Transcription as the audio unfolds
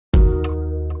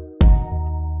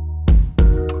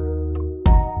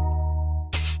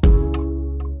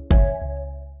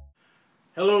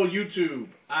Hello YouTube,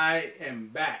 I am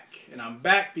back, and I'm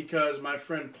back because my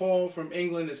friend Paul from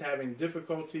England is having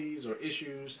difficulties or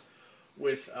issues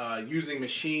with using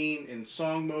Maschine in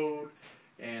song mode,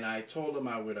 and I told him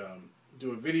I would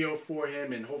do a video for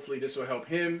him, and hopefully this will help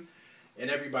him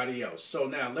and everybody else. So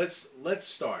now let's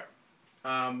start.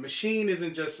 Maschine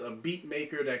isn't just a beat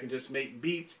maker that can just make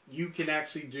beats. You can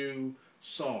actually do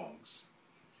songs.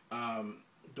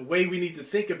 The way we need to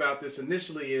think about this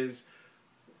initially is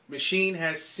Maschine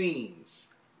has scenes,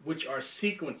 which are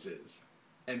sequences,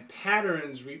 and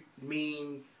patterns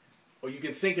mean, or you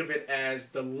can think of it as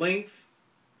the length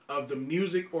of the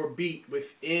music or beat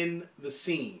within the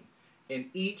scene. And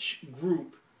each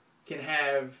group can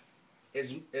have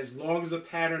as long as a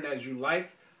pattern as you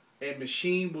like, and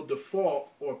Maschine will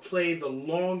default or play the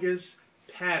longest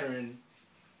pattern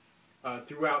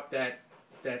throughout that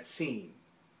scene.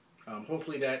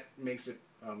 Hopefully that makes it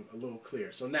a little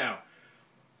clear. So now,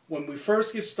 when we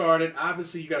first get started,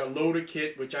 obviously you got a loader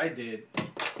kit, which I did.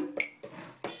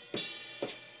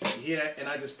 You hear that? And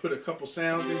I just put a couple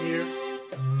sounds in here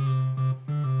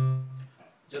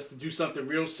just to do something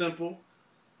real simple.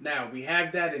 Now we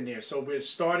have that in there. So we're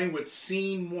starting with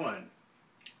scene one.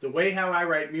 The way how I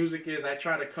write music is I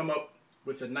try to come up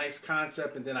with a nice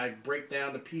concept and then I break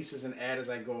down the pieces and add as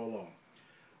I go along.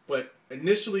 But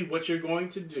initially what you're going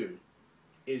to do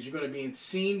is you're going to be in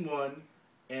scene one,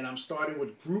 and I'm starting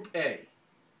with group A.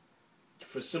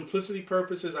 For simplicity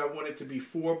purposes, I want it to be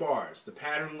 4 bars, the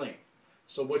pattern length.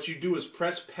 So what you do is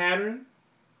press pattern,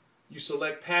 you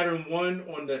select pattern 1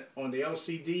 on the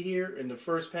LCD here, in the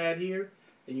first pad here,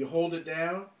 and you hold it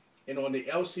down, and on the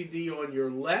LCD on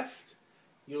your left,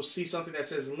 you'll see something that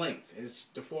says length, and it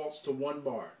defaults to 1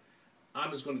 bar. I'm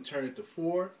just going to turn it to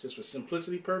 4, just for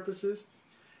simplicity purposes.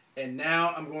 And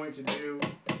now I'm going to do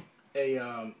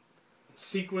a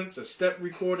sequence, a step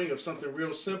recording of something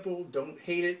real simple. Don't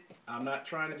hate it. I'm not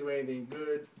trying to do anything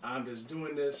good. I'm just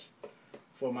doing this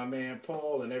for my man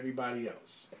Paul and everybody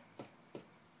else.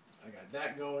 I got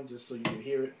that going just so you can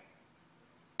hear it.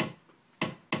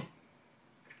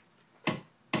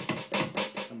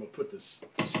 I'm going to put the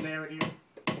snare in here.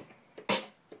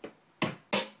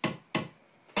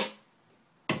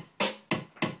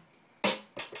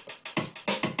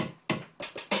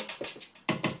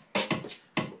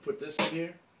 Put this in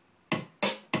here.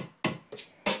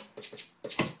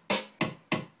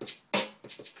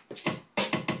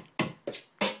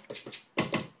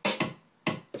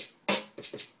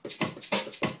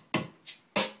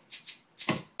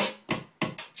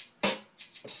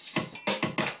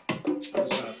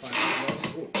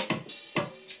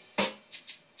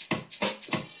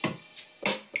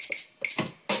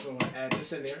 So I'm going to add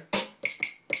this in there.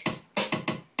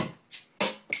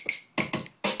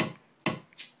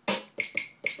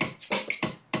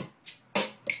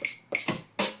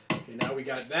 We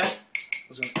got that. I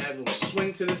was going to add a little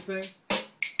swing to this thing.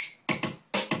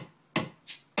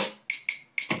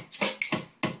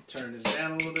 Turn this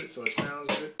down a little bit so it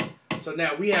sounds good. So now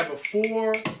we have a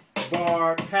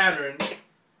 4-bar pattern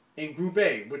in group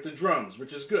A with the drums,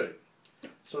 which is good.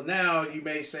 So now you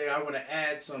may say, I want to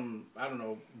add some, I don't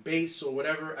know, bass or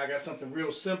whatever. I got something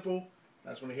real simple. I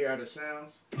just want to hear how this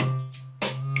sounds.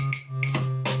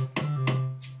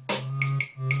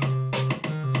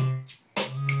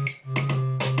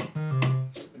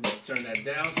 Turn that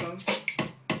down some.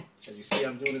 As you see,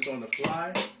 I'm doing this on the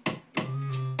fly.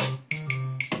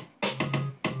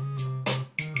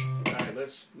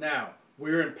 Alright, now,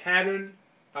 we're in pattern,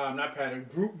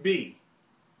 group B.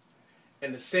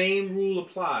 And the same rule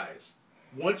applies.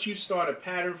 Once you start a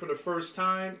pattern for the first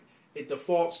time, it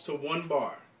defaults to 1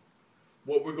 bar.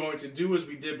 What we're going to do as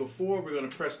we did before, we're going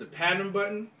to press the pattern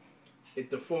button. It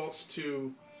defaults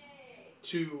to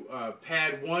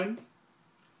pad 1.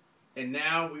 And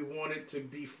now we want it to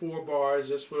be 4 bars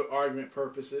just for argument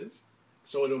purposes.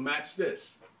 So it'll match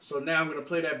this. So now I'm going to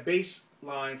play that bass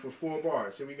line for 4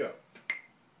 bars. Here we go.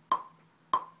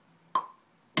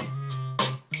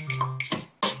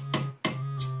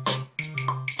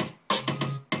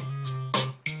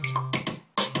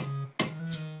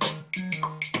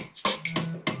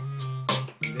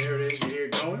 And there it is. You hear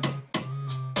it going.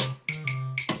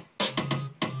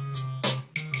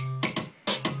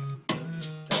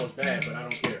 Bad, but I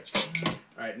don't care.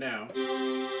 Alright, now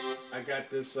I got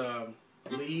this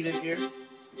lead in here.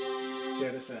 See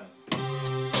how this sounds.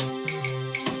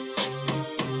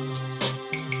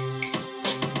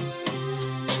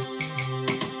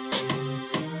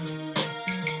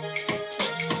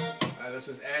 Alright, let's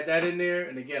just add that in there.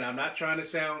 And again, I'm not trying to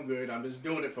sound good. I'm just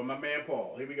doing it for my man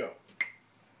Paul. Here we go.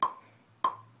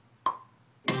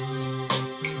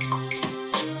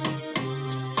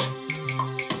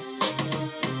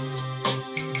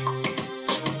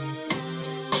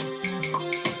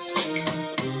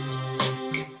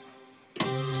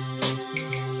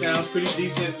 pretty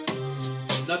decent.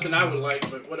 Nothing I would like,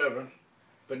 but whatever.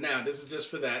 But now, this is just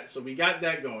for that. So we got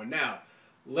that going. Now,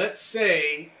 let's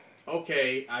say,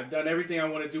 okay, I've done everything I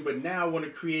want to do, but now I want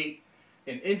to create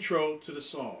an intro to the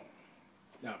song.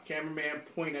 Now, cameraman,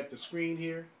 point at the screen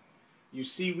here. You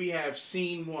see we have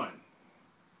scene 1.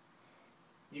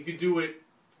 You could do it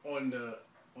on the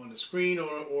screen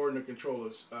or in the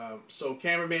controllers. So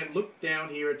cameraman, look down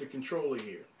here at the controller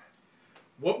here.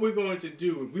 What we're going to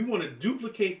do, we want to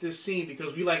duplicate this scene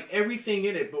because we like everything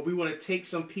in it, but we want to take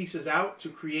some pieces out to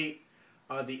create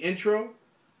the intro.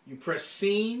 You press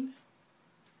scene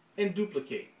and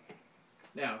duplicate.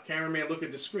 Now, cameraman, look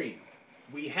at the screen.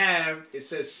 We have, it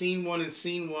says scene 1 and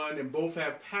scene 1, and both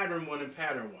have pattern 1 and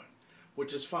pattern 1,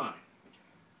 which is fine.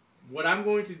 What I'm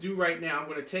going to do right now, I'm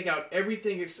going to take out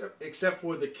everything except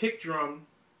for the kick drum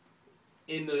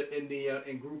in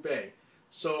group A.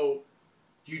 So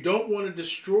you don't want to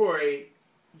destroy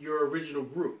your original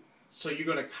group. So you're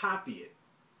going to copy it.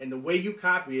 And the way you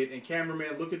copy it, and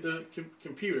cameraman, look at the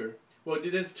computer. Well,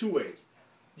 there's 2 ways.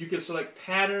 You can select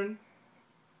pattern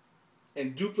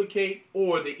and duplicate,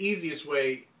 or the easiest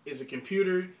way is a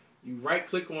computer. You right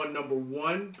click on number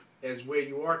 1 as where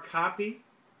you are, copy.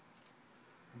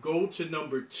 Go to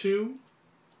number 2,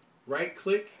 right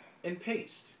click and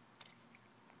paste.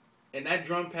 And that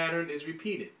drum pattern is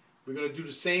repeated. We're going to do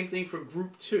the same thing for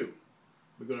group 2.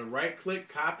 We're going to right click,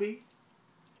 copy,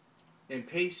 and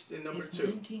paste in number 2.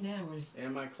 19 hours.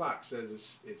 And my clock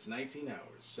says it's 19 hours,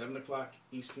 7 o'clock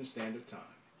Eastern Standard Time.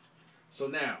 So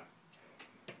now,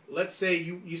 let's say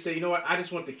you say, you know what, I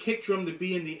just want the kick drum to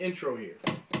be in the intro here.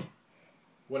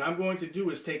 What I'm going to do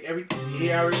is take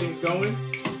hear how everything's going.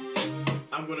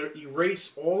 I'm going to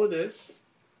erase all of this.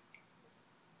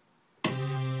 And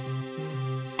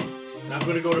I'm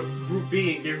going to go to group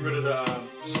B and get rid of the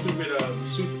stupid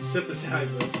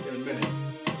synthesizer in a minute.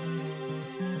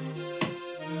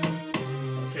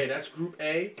 Okay, that's group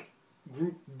A.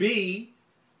 Group B,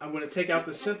 I'm going to take out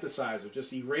the synthesizer.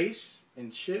 Just erase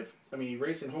and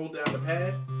erase and hold down the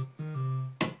pad.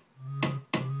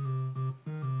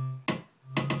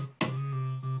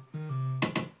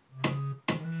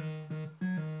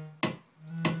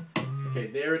 Okay,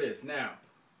 there it is. Now,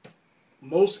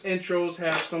 most intros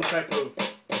have some type of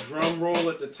drum roll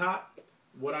at the top.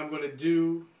 What I'm going to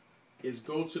do is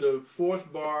go to the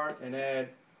 4th bar and add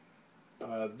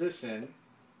this in.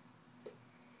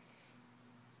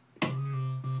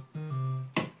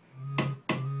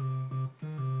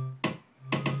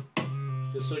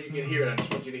 Just so you can hear it. I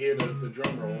just want you to hear the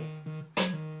drum roll.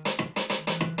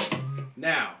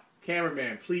 Now,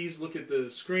 cameraman, please look at the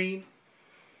screen.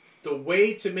 The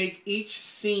way to make each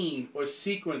scene or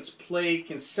sequence play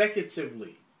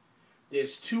consecutively,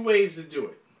 there's 2 ways to do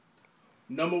it.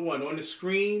 Number 1, on the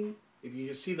screen, if you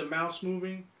can see the mouse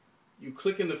moving, you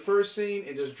click in the first scene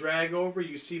and just drag over.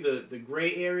 You see the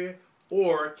gray area.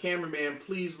 Or, cameraman,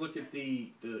 please look at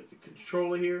the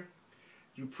controller here.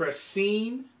 You press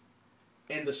scene,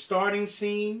 and the starting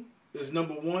scene is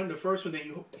number 1, the first one, then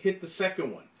you hit the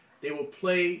second one. They will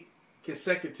play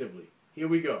consecutively. Here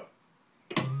we go.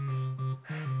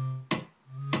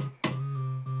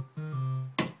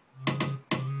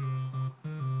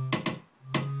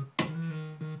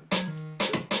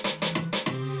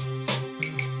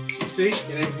 See?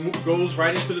 And it goes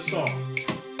right into the song.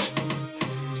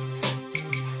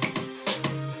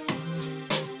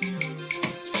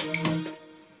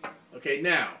 Okay,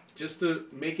 now, just to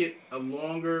make it a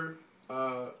longer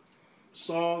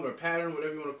song or pattern,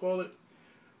 whatever you want to call it,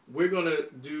 we're going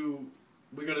to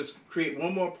create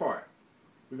one more part.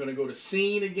 We're going to go to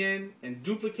scene again and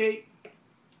duplicate.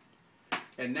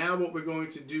 And now what we're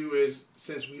going to do is,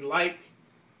 since we like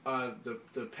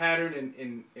the pattern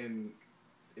in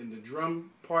the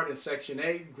drum part in section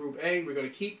A, group A, we're going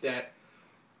to keep that.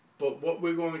 But what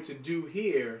we're going to do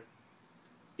here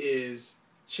is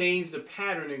change the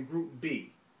pattern in group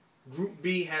B. Group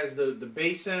B has the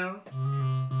bass sound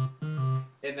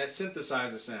and that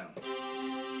synthesizer sound.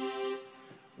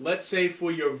 Let's say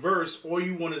for your verse, all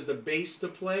you want is the bass to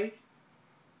play.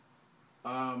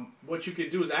 What you could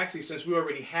do is actually, since we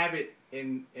already have it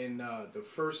in the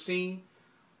first scene,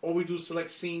 all we do is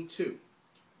select scene 2.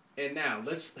 And now,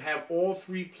 let's have all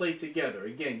 3 play together.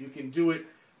 Again, you can do it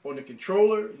on the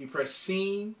controller. You press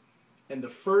scene, and the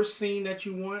first scene that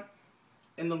you want,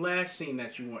 and the last scene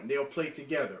that you want. They'll play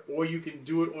together. Or you can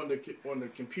do it on the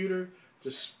computer.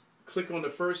 Just click on the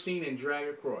first scene and drag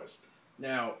across.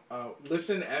 Now,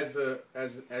 listen as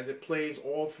it plays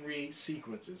all 3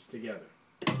 sequences together.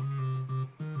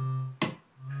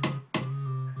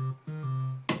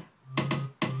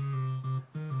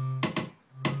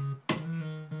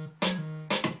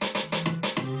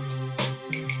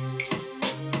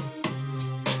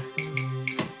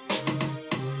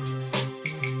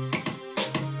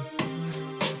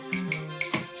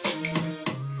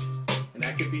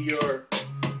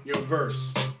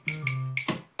 verse.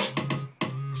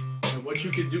 And what you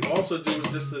can do also do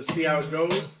is just to see how it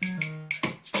goes.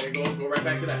 And go right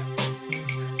back to that.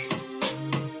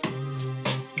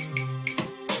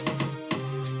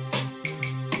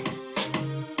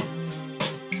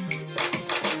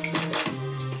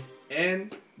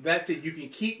 And that's it. You can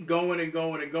keep going and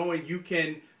going and going. You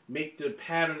can make the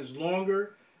patterns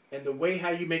longer. And the way how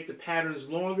you make the patterns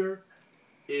longer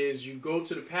is you go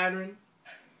to the pattern,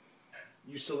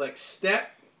 you select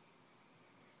step,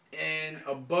 and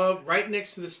above, right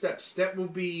next to the step will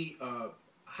be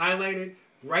highlighted.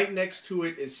 Right next to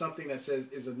it is something that says,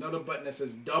 is another button that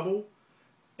says double,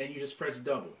 and you just press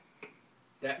double.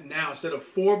 That now, instead of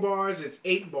 4 bars, it's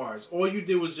 8 bars. All you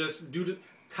did was just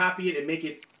copy it and make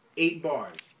it 8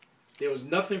 bars. There was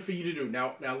nothing for you to do.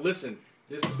 Now listen,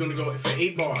 this is going to go for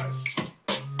 8 bars.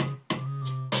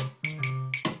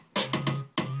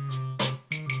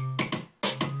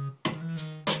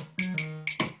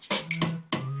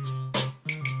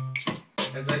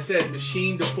 As I said,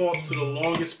 Maschine defaults to the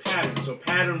longest pattern. So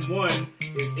pattern 1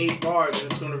 is 8 bars,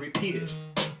 and it's going to repeat it.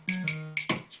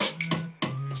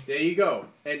 There you go.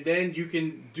 And then you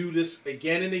can do this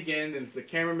again and again. And if the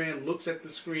cameraman looks at the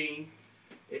screen,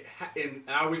 and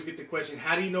I always get the question,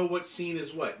 how do you know what scene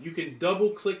is what? You can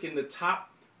double click in the top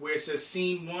where it says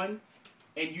scene 1,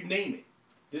 and you name it.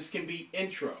 This can be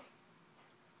intro.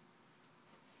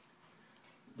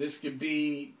 This could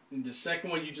be, the second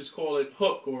one you just call it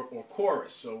hook or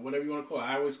chorus. So whatever you want to call it.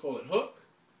 I always call it hook.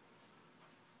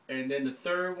 And then the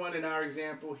third one in our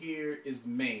example here is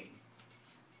main.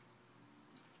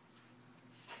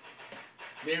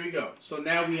 There we go. So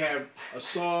now we have a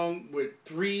song with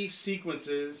 3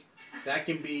 sequences that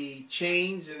can be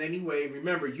changed in any way.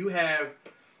 Remember, you have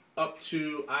up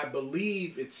to, I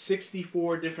believe, it's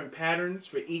 64 different patterns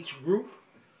for each group.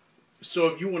 So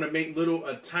if you want to make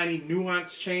a tiny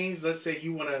nuance change, let's say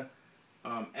you want to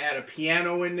add a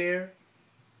piano in there,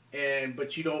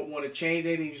 but you don't want to change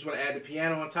anything, you just want to add the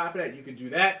piano on top of that, you can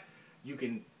do that. You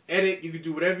can edit, you can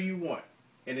do whatever you want.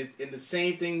 And the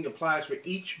same thing applies for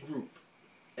each group,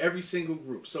 every single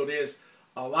group. So there's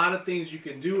a lot of things you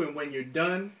can do, and when you're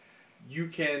done, you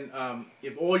can,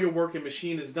 if all your work in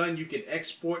Maschine is done, you can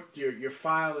export your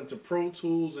file into Pro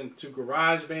Tools and to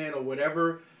GarageBand or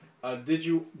whatever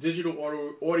digital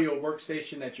audio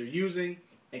workstation that you're using,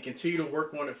 and continue to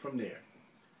work on it from there.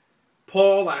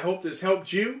 Paul, I hope this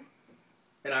helped you,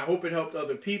 and I hope it helped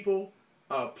other people.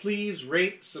 Please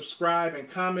rate, subscribe, and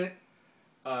comment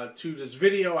to this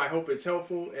video. I hope it's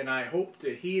helpful, and I hope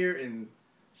to hear and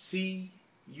see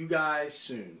you guys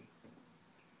soon.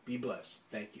 Be blessed.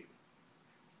 Thank you.